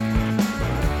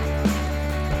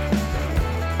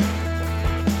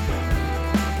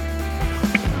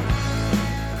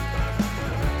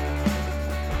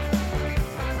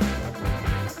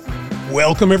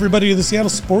Welcome, everybody, to the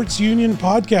Seattle Sports Union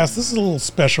podcast. This is a little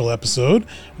special episode.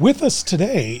 With us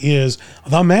today is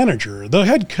the manager, the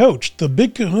head coach, the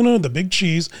big kahuna, the big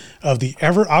cheese of the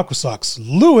Everett AquaSox,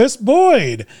 Lewis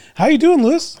Boyd. How you doing,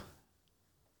 Lewis?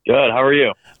 Good. How are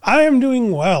you? I am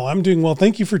doing well.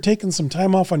 Thank you for taking some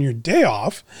time off on your day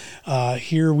off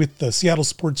here with the Seattle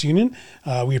Sports Union.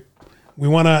 We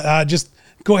want to just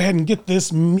go ahead and get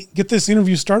this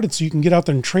interview started so you can get out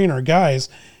there and train our guys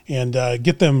and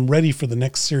get them ready for the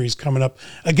next series coming up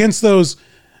against those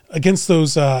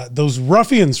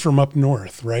ruffians from up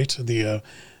north, right? The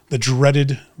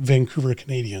dreaded Vancouver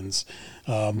Canadians.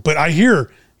 But I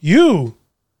hear you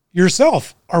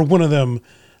yourself are one of them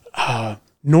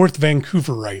North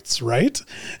Vancouverites, right?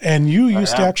 And you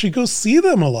used to actually go see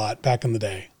them a lot back in the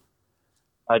day.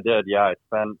 I did, yeah. I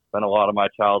spent a lot of my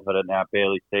childhood at Nat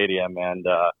Bailey Stadium, and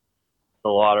it's a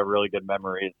lot of really good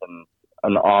memories and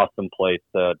an awesome place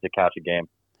to catch a game.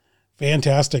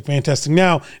 Fantastic.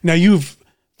 Now you've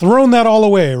thrown that all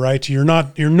away, right? You're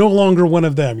no longer one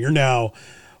of them. You're now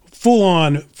full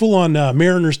on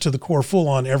Mariners to the core, full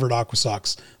on Everett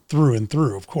AquaSox through and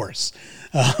through, of course.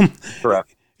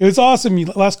 Correct. It was awesome. A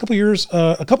couple of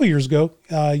years ago,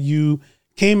 you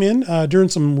came in during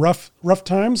some rough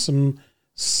times,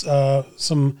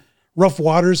 some rough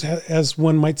waters, as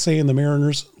one might say in the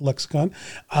Mariners lexicon.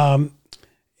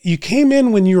 You came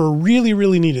in when you were really,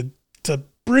 really needed to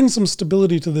bring some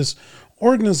stability to this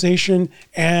organization,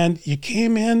 and you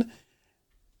came in,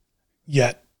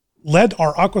 yet led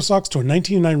our AquaSox to a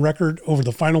 19-9 record over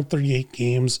the final 38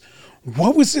 games.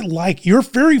 What was it like? Your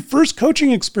very first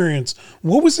coaching experience.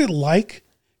 What was it like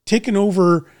taking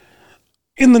over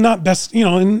in the not best,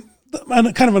 in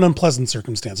kind of an unpleasant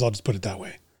circumstance? I'll just put it that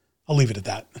way. I'll leave it at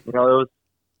that. It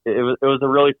was a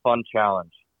really fun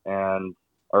challenge, and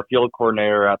our field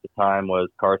coordinator at the time was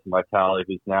Carson Vitale,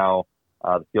 who's now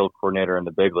the field coordinator in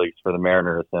the big leagues for the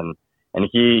Mariners, and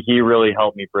he really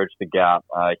helped me bridge the gap.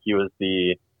 He was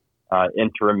the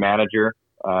interim manager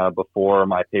before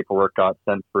my paperwork got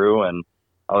sent through, and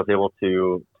I was able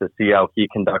to see how he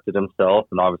conducted himself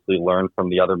and obviously learn from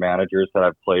the other managers that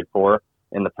I've played for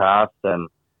in the past. And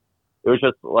it was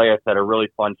just, like I said, a really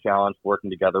fun challenge working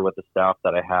together with the staff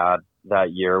that I had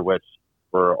that year, which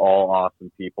were all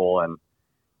awesome people, and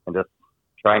just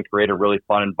try and create a really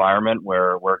fun environment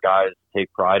where guys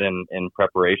take pride in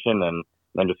preparation and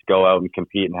then just go out and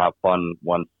compete and have fun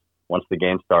once the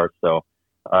game starts. So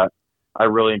I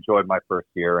really enjoyed my first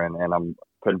year, and I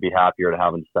couldn't be happier to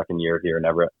have the second year here in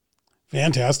Everett.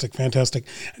 Fantastic.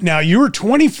 Now, you were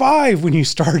 25 when you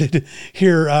started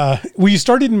here. You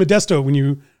started in Modesto when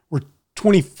you were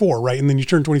 24, right? And then you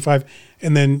turned 25,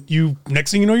 and then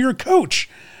next thing you know, you're a coach.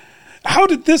 How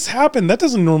did this happen? That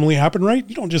doesn't normally happen, right?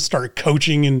 You don't just start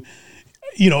coaching in,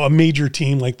 a major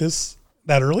team like this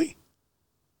that early.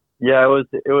 Yeah, it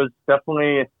was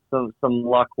definitely some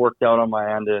luck worked out on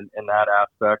my end in that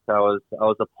aspect. I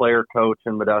was a player coach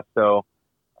in Modesto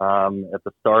at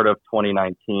the start of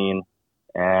 2019,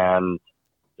 and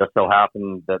just so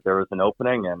happened that there was an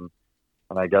opening, and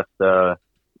I guess the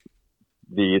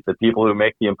people who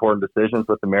make the important decisions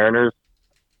with the Mariners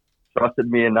trusted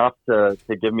me enough to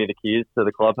give me the keys to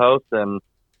the clubhouse, and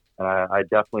I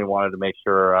definitely wanted to make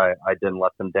sure I didn't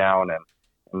let them down,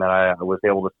 and that I was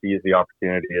able to seize the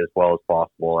opportunity as well as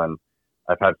possible. And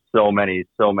I've had so many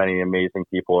amazing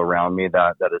people around me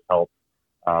that has helped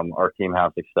our team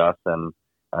have success, and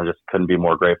I just couldn't be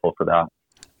more grateful for that.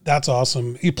 That's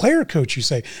awesome. You player coach, you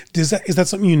say. Is that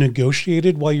something you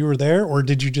negotiated while you were there, or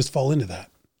did you just fall into that?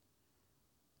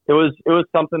 It was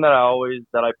something that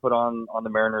I put on the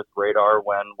Mariners' radar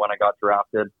when I got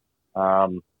drafted.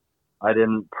 I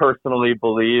didn't personally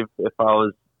believe, if I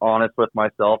was honest with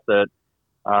myself, that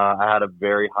I had a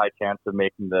very high chance of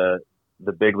making the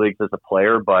big leagues as a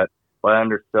player, but I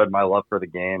understood my love for the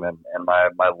game and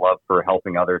my love for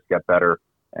helping others get better.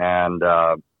 And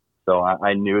so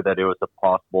I knew that it was a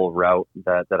possible route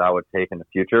that I would take in the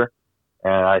future.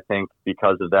 And I think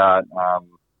because of that,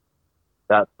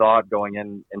 that thought going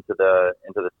into the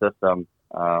system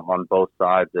on both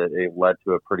sides, it led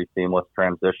to a pretty seamless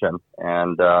transition.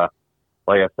 And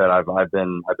like I said, I've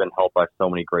been helped by so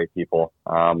many great people.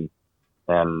 And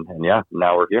yeah,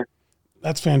 now we're here.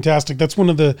 That's fantastic. That's one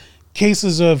of the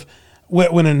cases of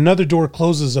when another door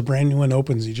closes, a brand new one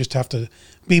opens. You just have to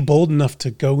be bold enough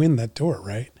to go in that door,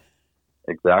 right?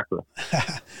 Exactly.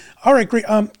 All right, great.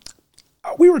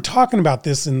 We were talking about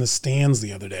this in the stands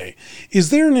the other day.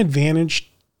 Is there an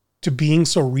advantage to being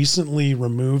so recently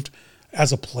removed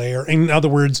as a player? In other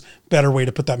words, better way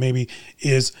to put that maybe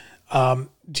is,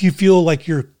 do you feel like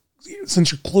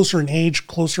since you're closer in age,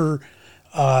 closer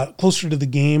to the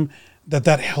game,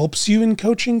 that helps you in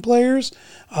coaching players?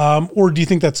 Or do you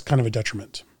think that's kind of a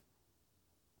detriment?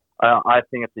 I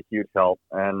think it's a huge help,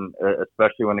 and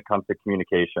especially when it comes to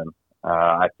communication.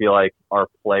 I feel like our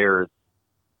players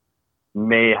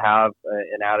may have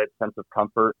an added sense of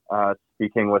comfort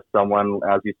speaking with someone,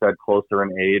 as you said, closer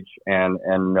in age, and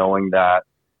knowing that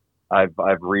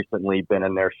I've recently been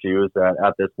in their shoes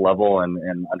at this level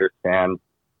and understand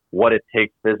what it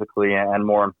takes physically and,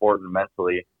 more important,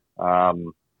 mentally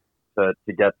to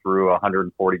get through a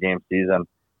 140 game season.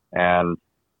 And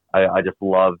I just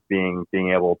love being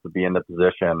able to be in the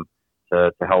position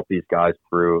to help these guys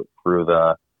through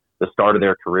the start of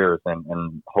their careers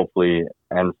and hopefully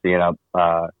end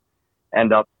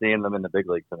up seeing them in the big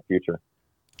leagues in the future.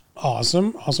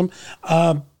 Awesome.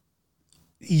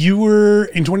 You were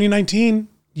in 2019,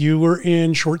 you were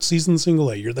in short season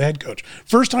single A. You're the head coach.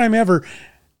 First time ever.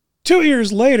 2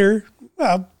 years later,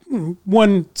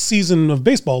 one season of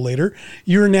baseball later,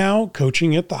 you're now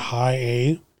coaching at the high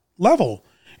A level.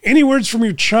 Any words from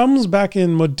your chums back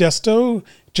in Modesto,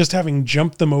 just having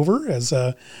jumped them over as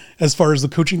far as the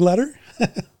coaching ladder?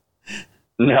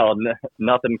 No,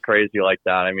 nothing crazy like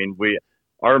that. I mean,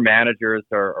 our managers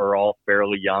are all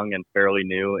fairly young and fairly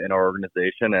new in our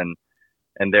organization, and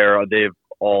they've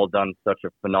all done such a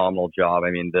phenomenal job.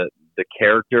 I mean, the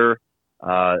character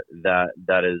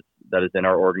that is in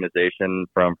our organization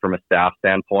from a staff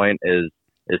standpoint is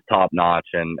top notch,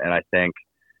 and I think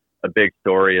a big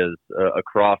story is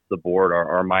across the board,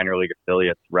 our minor league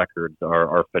affiliates records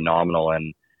are phenomenal,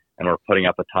 and we're putting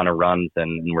up a ton of runs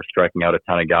and we're striking out a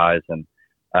ton of guys. And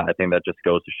I think that just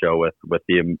goes to show with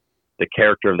the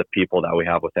character of the people that we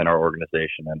have within our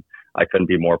organization. And I couldn't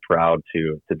be more proud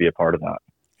to be a part of that.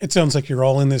 It sounds like you're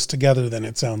all in this together then,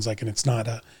 it sounds like, and it's not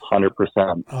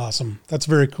 100%. Awesome. That's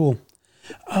very cool.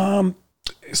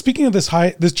 Speaking of this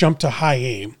jump to high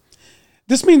A,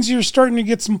 this means you're starting to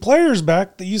get some players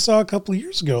back that you saw a couple of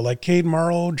years ago, like Cade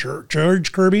Marlowe,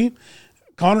 George Kirby,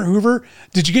 Connor Hoover.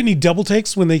 Did you get any double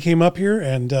takes when they came up here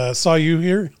and saw you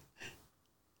here?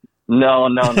 No,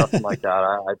 nothing like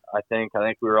that. I think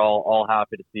we were all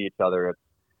happy to see each other.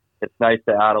 It's nice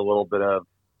to add a little bit of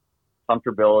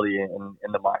comfortability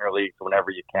in the minor leagues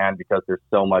whenever you can, because there's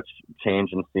so much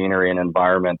change in scenery and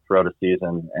environment throughout a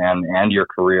season and your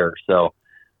career. So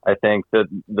I think that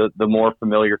the more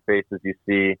familiar faces you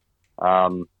see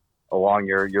along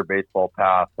your baseball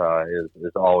path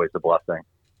is always a blessing.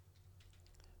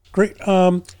 Great.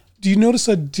 Do you notice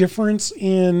a difference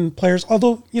in players?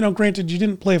 Although, granted, you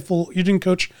didn't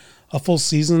coach a full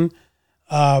season,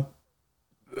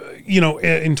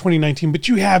 in 2019, but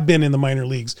you have been in the minor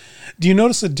leagues. Do you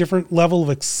notice a different level of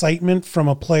excitement from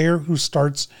a player who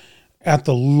starts at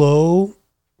the low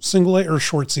single A or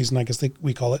short season, I guess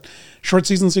we call it short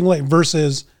season single A,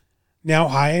 versus now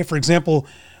high A? For example,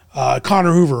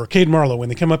 Connor Hoover or Cade Marlowe, when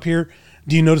they come up here,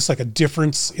 do you notice like a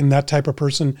difference in that type of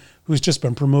person who's just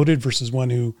been promoted versus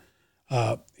one who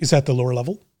is at the lower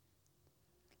level?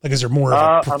 Like, is there more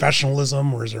of a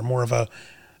professionalism, or is there more of a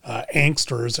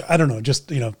angst, or is, I don't know,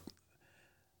 just, I'm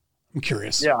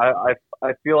curious. Yeah,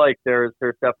 I feel like there's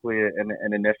definitely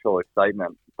an initial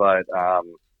excitement, but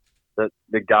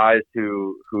the guys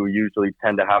who usually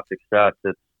tend to have success,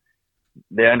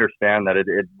 they understand that it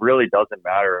really doesn't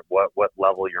matter what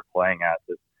level you're playing at.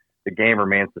 The game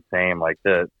remains the same. Like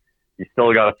you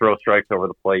still got to throw strikes over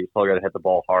the plate. You still got to hit the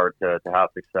ball hard to have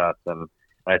success. And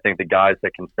I think the guys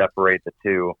that can separate the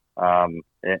two and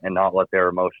not let their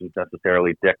emotions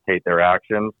necessarily dictate their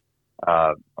actions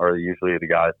are usually the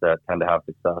guys that tend to have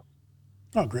success.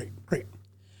 Oh, great.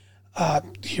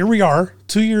 Here we are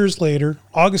 2 years later,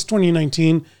 August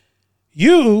 2019.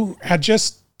 You had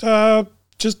just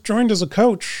joined as a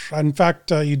coach. In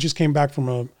fact, you just came back from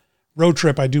a road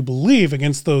trip, I do believe,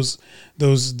 against those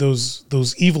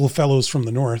evil fellows from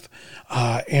the north.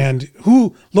 And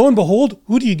who, lo and behold,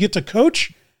 who do you get to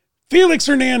coach? Felix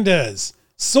Hernandez,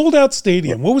 sold out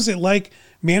stadium. What was it like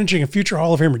managing a future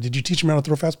Hall of Famer? Did you teach him how to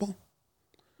throw a fastball?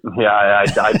 Yeah,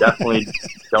 I definitely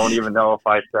don't even know if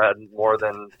I said more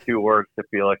than 2 words to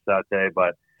Felix that day,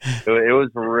 but it was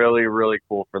really, really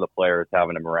cool for the players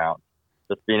having him around.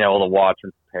 Just being able to watch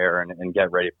him prepare and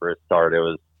get ready for his start. It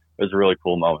was a really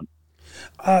cool moment.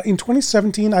 In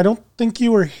 2017, I don't think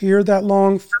you were here that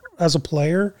long as a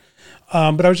player,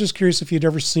 but I was just curious if you'd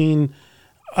ever seen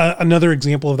another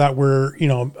example of that where,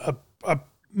 a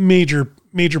major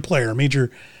player,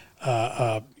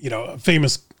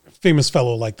 famous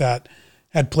fellow like that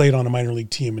had played on a minor league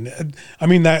team. And I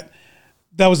mean, that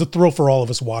was a thrill for all of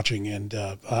us watching. And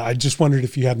I just wondered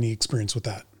if you had any experience with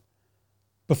that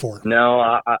before. No,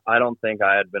 I don't think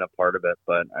I had been a part of it,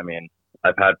 but I mean,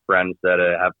 I've had friends that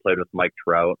have played with Mike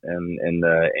Trout in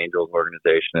the Angels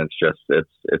organization.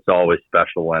 It's always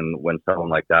special when someone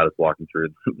like that is walking through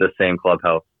the same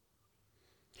clubhouse.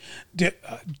 Do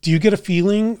you get a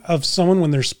feeling of someone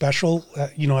when they're special,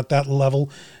 at that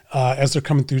level, as they're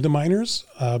coming through the minors,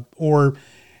 or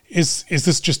is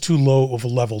this just too low of a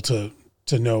level to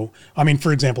know? I mean,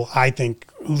 for example, I think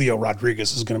Julio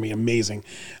Rodriguez is going to be amazing,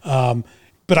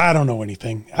 but I don't know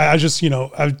anything. I'm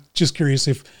just curious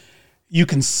if you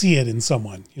can see it in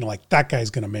someone, like that guy's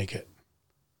going to make it.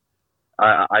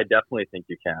 I definitely think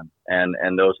you can,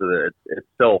 and those are it's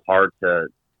so hard to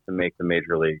make the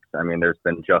major leagues. I mean, there's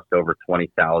been just over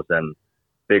 20,000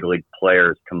 big league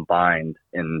players combined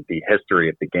in the history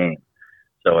of the game.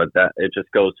 So it just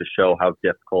goes to show how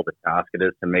difficult a task it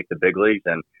is to make the big leagues.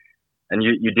 And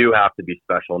you do have to be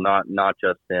special, not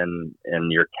just in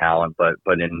your talent, but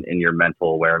in your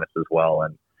mental awareness as well.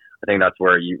 And I think that's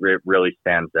where it really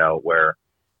stands out, where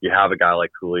you have a guy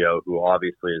like Julio, who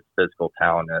obviously his physical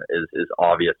talent is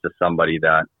obvious to somebody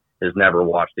that has never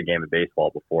watched a game of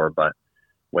baseball before. But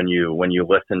when you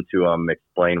listen to him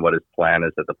explain what his plan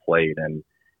is at the plate, and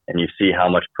you see how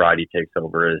much pride he takes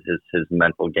over his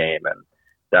mental game,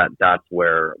 and that's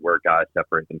where guys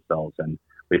separate themselves. And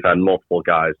we've had multiple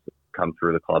guys come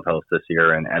through the clubhouse this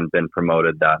year and been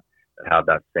promoted that have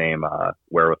that same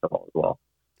wherewithal as well.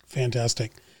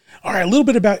 Fantastic. All right, a little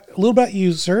bit about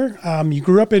you, sir. You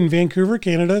grew up in Vancouver,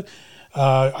 Canada.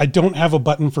 I don't have a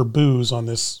button for booze on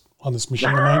this machine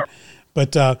of mine.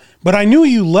 But I knew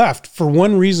you left for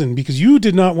one reason, because you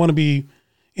did not want to be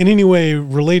in any way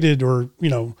related or,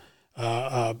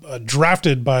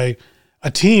 drafted by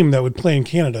a team that would play in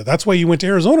Canada. That's why you went to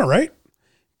Arizona, right?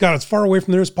 Got as far away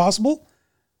from there as possible.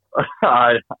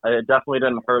 I definitely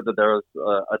didn't heard that there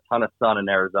was a ton of sun in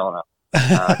Arizona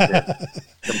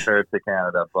compared to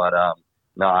Canada. But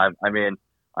no, I mean,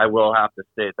 I will have to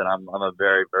state that I'm a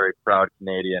very, very proud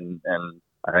Canadian, and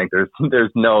I think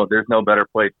there's no better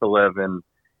place to live in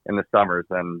the summers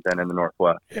than in the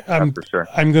Northwest. That's for sure.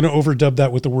 I'm going to overdub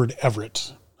that with the word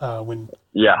Everett when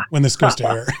this goes to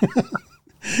air.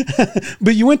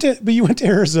 But you went to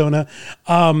Arizona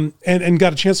and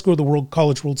got a chance to go to the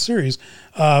College World Series.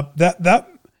 That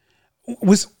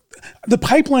was, the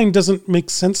pipeline doesn't make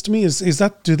sense to me. Is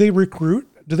that, do they recruit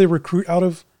out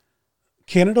of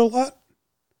Canada a lot?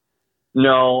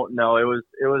 No, it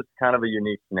was kind of a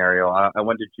unique scenario. I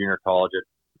went to junior college at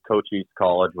Cochise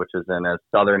College, which is in as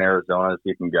southern Arizona as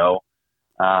you can go,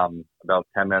 about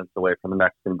 10 minutes away from the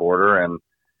Mexican border, and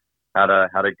had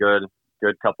a good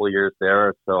couple of years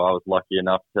there. So I was lucky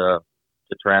enough to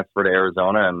transfer to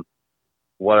Arizona, and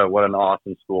what an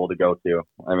awesome school to go to.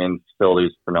 I mean,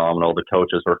 facilities phenomenal, the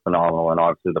coaches were phenomenal, and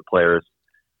obviously the players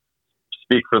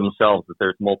speak for themselves, that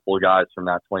there's multiple guys from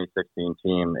that 2016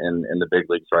 team in the big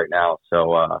leagues right now.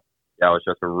 So it was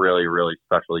just a really, really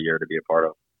special year to be a part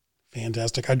of.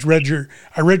 Fantastic. I read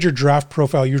your draft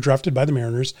profile. You're drafted by the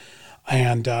Mariners,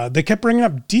 and they kept bringing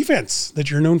up defense, that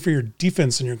you're known for your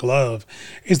defense and your glove.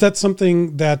 Is that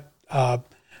something that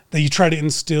you try to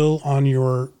instill on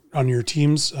your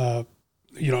teams,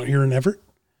 here in Everett?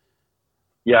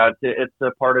 Yeah, it's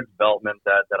a part of development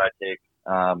that I take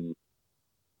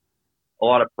a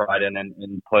lot of pride in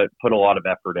and put a lot of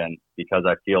effort in, because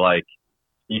I feel like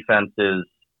defense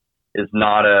is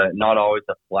not always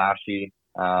a flashy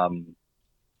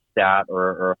stat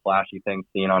or a flashy thing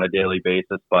seen on a daily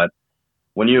basis. But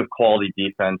when you have quality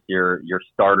defense, your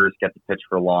starters get to pitch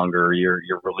for longer. Your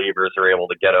relievers are able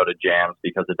to get out of jams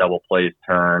because the double play is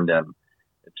turned, and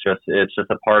it's just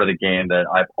a part of the game that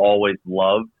I've always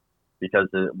loved, because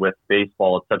with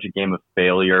baseball, it's such a game of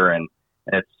failure, and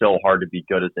it's so hard to be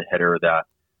good as a hitter, that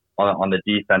on the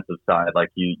defensive side, like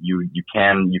you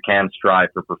can strive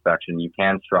for perfection. You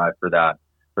can strive for that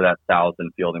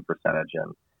 1,000 fielding percentage.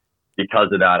 And because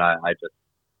of that, I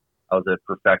was a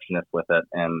perfectionist with it,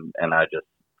 and I just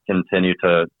continue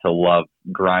to love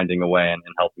grinding away and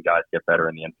helping guys get better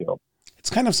in the infield. It's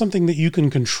kind of something that you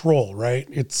can control, right?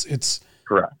 It's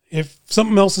correct. If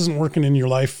something else isn't working in your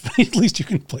life, at least you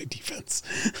can play defense.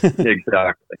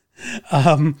 Exactly.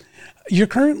 You're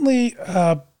currently,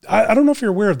 I don't know if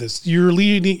you're aware of this.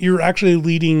 You're actually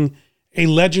leading a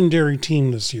legendary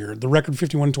team this year, the record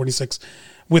 51-26,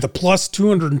 with a plus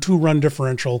 202 run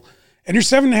differential, and you're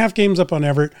 7.5 games up on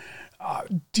Everett.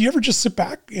 Do you ever just sit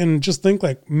back and just think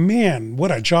like, man,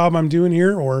 what a job I'm doing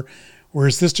here? Or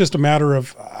is this just a matter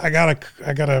of, I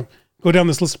gotta go down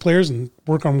this list of players and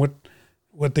work on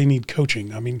what they need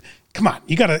coaching? I mean, come on,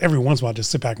 you gotta every once in a while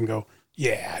just sit back and go,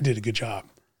 yeah, I did a good job.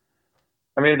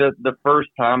 I mean, the first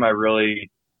time I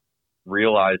really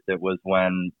realized it was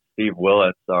when Steve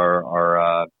Willits,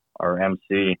 our our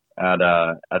MC at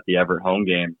the Everett home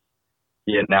game,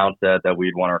 he announced that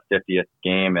we'd won our 50th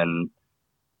game, and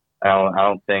I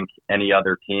don't think any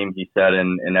other team, he said,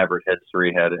 in Everett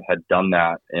history had done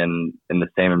that in the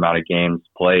same amount of games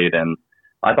played. And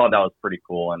I thought that was pretty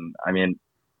cool. And I mean,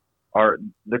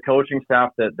 the coaching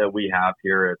staff that we have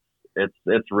here,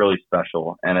 it's really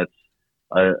special. And it's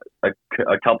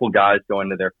a couple guys going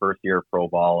to their first year of pro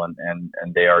ball,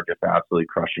 and they are just absolutely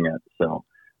crushing it. So,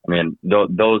 I mean, those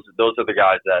are the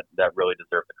guys that really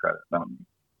deserve the credit, not me.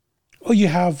 Well, you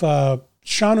have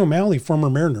Sean O'Malley, former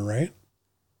Mariner, right?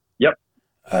 Yep.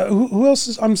 Who else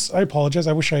is? I apologize.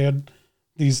 I wish I had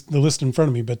the list in front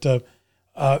of me. But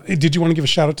did you want to give a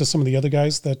shout out to some of the other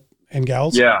guys and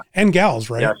gals? Yeah. And gals,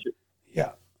 right?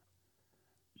 Yeah.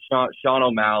 Sean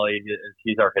O'Malley,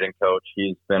 he's our hitting coach.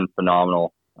 He's been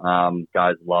phenomenal.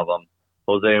 Guys love him.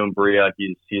 Jose Umbria,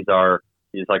 he's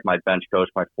like my bench coach,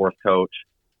 my fourth coach.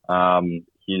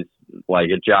 He's like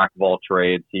a jack of all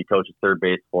trades. He coaches third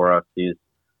base for us. He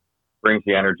brings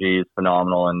the energy. He's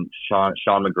phenomenal. And Sean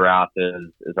McGrath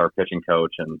is our pitching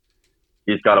coach, and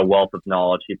he's got a wealth of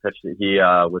knowledge. He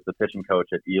was the pitching coach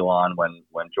at Elon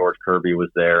when George Kirby was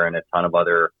there, and a ton of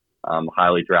other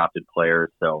highly drafted players.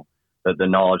 So the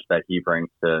knowledge that he brings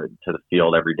to the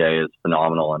field every day is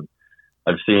phenomenal. And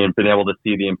I've been able to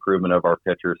see the improvement of our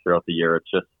pitchers throughout the year.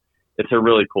 It's a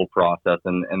really cool process.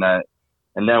 And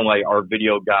then like our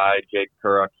video guy, Jake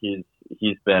Kuruk,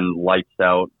 he's been lights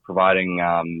out, providing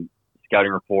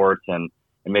scouting reports and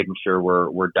making sure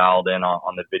we're dialed in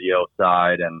on the video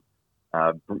side. And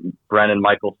Brendan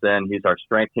Michelson, he's our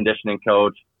strength conditioning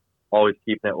coach, always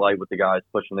keeping it light with the guys,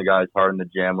 pushing the guys hard in the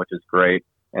gym, which is great.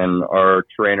 And our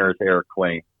trainer is Eric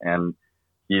Quinney, and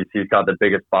he's got the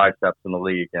biggest biceps in the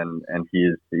league, and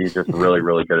he's just really,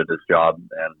 really good at his job.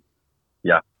 And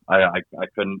yeah, I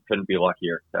couldn't be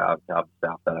luckier to have the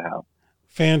staff that I have.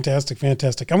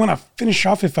 Fantastic. I want to finish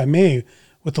off, if I may,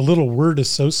 with a little word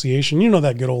association. You know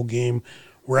that good old game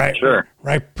where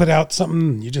I put out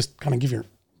something, you just kind of give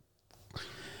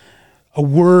a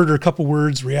word or a couple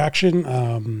words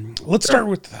reaction. Let's start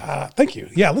with, thank you.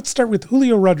 Yeah, let's start with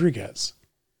Julio Rodriguez.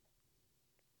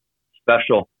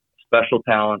 Special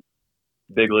talent,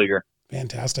 big leaguer.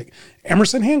 Fantastic.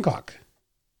 Emerson Hancock.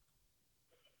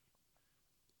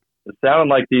 It sounded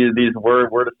like these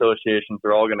word associations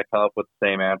are all going to come up with the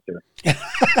same answer.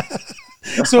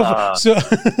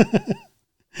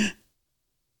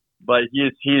 But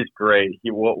he's great.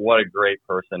 What a great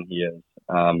person he is,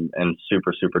 and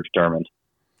super, super determined.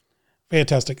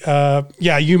 Fantastic.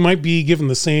 Yeah, you might be given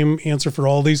the same answer for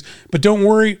all these, but don't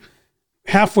worry.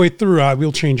 Halfway through,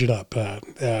 we'll change it up.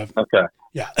 Okay.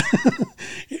 Yeah.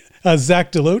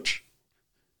 Zach DeLoach.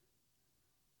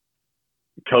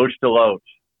 Coach DeLoach.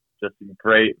 Just a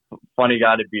great, funny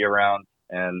guy to be around,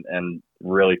 and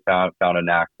really found a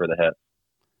knack for the hit.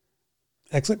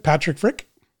 Excellent. Patrick Frick.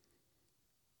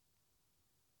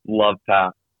 Love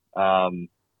Pat.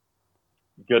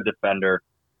 Good defender,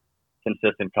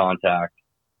 consistent contact,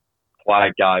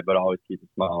 quiet guy, but always keeps a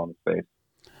smile on his face.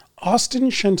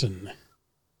 Austin Shenton.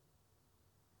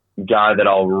 Guy that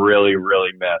I'll really,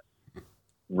 really miss.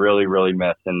 Really, really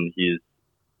miss. And he's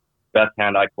best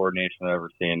hand-eye coordination I've ever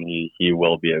seen. He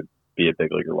will be a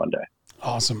big leaguer one day.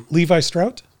 Awesome. Levi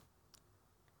Strout.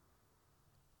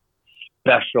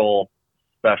 Special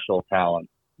talent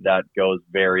that goes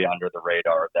very under the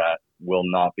radar, that will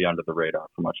not be under the radar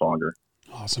for much longer.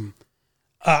 Awesome.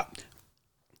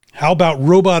 How about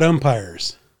robot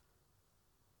umpires?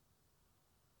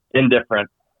 Indifferent.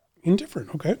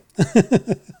 Okay.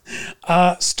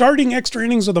 Starting extra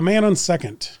innings with a man on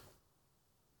second.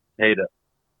 Hate it.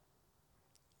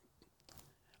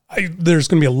 There's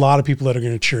going to be a lot of people that are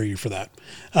going to cheer you for that.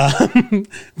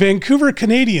 Vancouver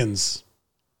Canadians.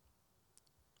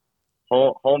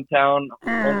 Hometown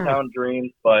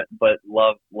dreams, but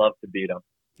love to beat them.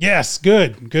 Yes,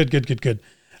 good.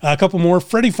 A couple more.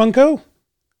 Freddie Funko.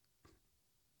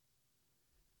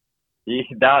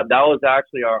 That was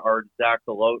actually our Zach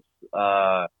DeLoach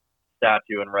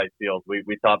statue in right field.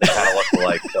 We thought they kind of looked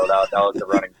alike, so that was a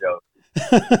running joke.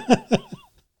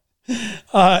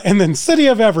 And then City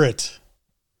of Everett.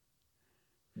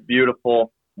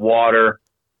 Beautiful water,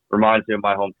 reminds me of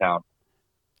my hometown.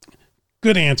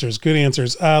 Good answers.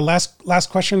 Last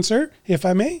question, sir, if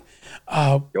I may.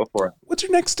 Go for it. What's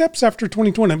your next steps after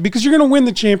 2020? Because you're going to win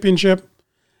the championship.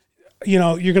 You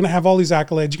know, you're going to have all these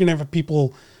accolades. You're going to have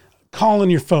people calling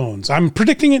your phones. I'm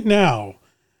predicting it now.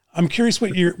 I'm curious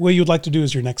what you'd like to do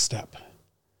as your next step.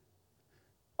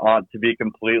 To be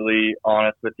completely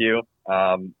honest with you,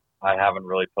 I haven't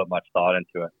really put much thought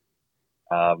into it.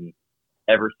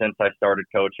 Ever since I started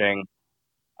coaching,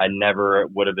 I never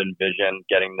would have envisioned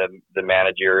getting the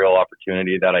managerial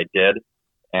opportunity that I did.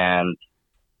 And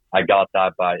I got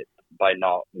that by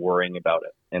not worrying about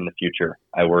it in the future.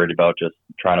 I worried about just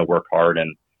trying to work hard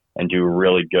and do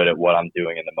really good at what I'm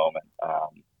doing in the moment.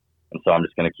 And so I'm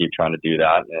just going to keep trying to do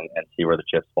that and see where the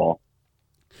chips fall.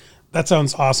 That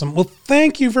sounds awesome. Well,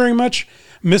 thank you very much,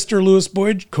 Mr. Lewis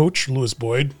Boyd, Coach Lewis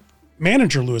Boyd,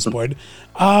 Manager Lewis Boyd,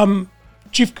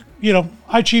 Chief,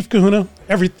 Chief Kahuna,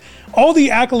 all the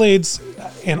accolades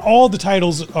and all the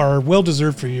titles are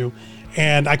well-deserved for you.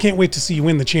 And I can't wait to see you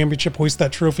win the championship, hoist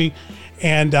that trophy.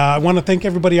 And I want to thank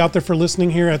everybody out there for listening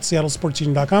here at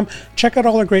SeattleSportsUnion.com. Check out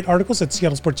all our great articles at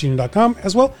SeattleSportsUnion.com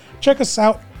as well. Check us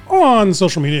out on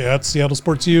social media at Seattle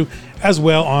Sports U, as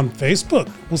well on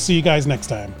Facebook. We'll see you guys next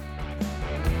time.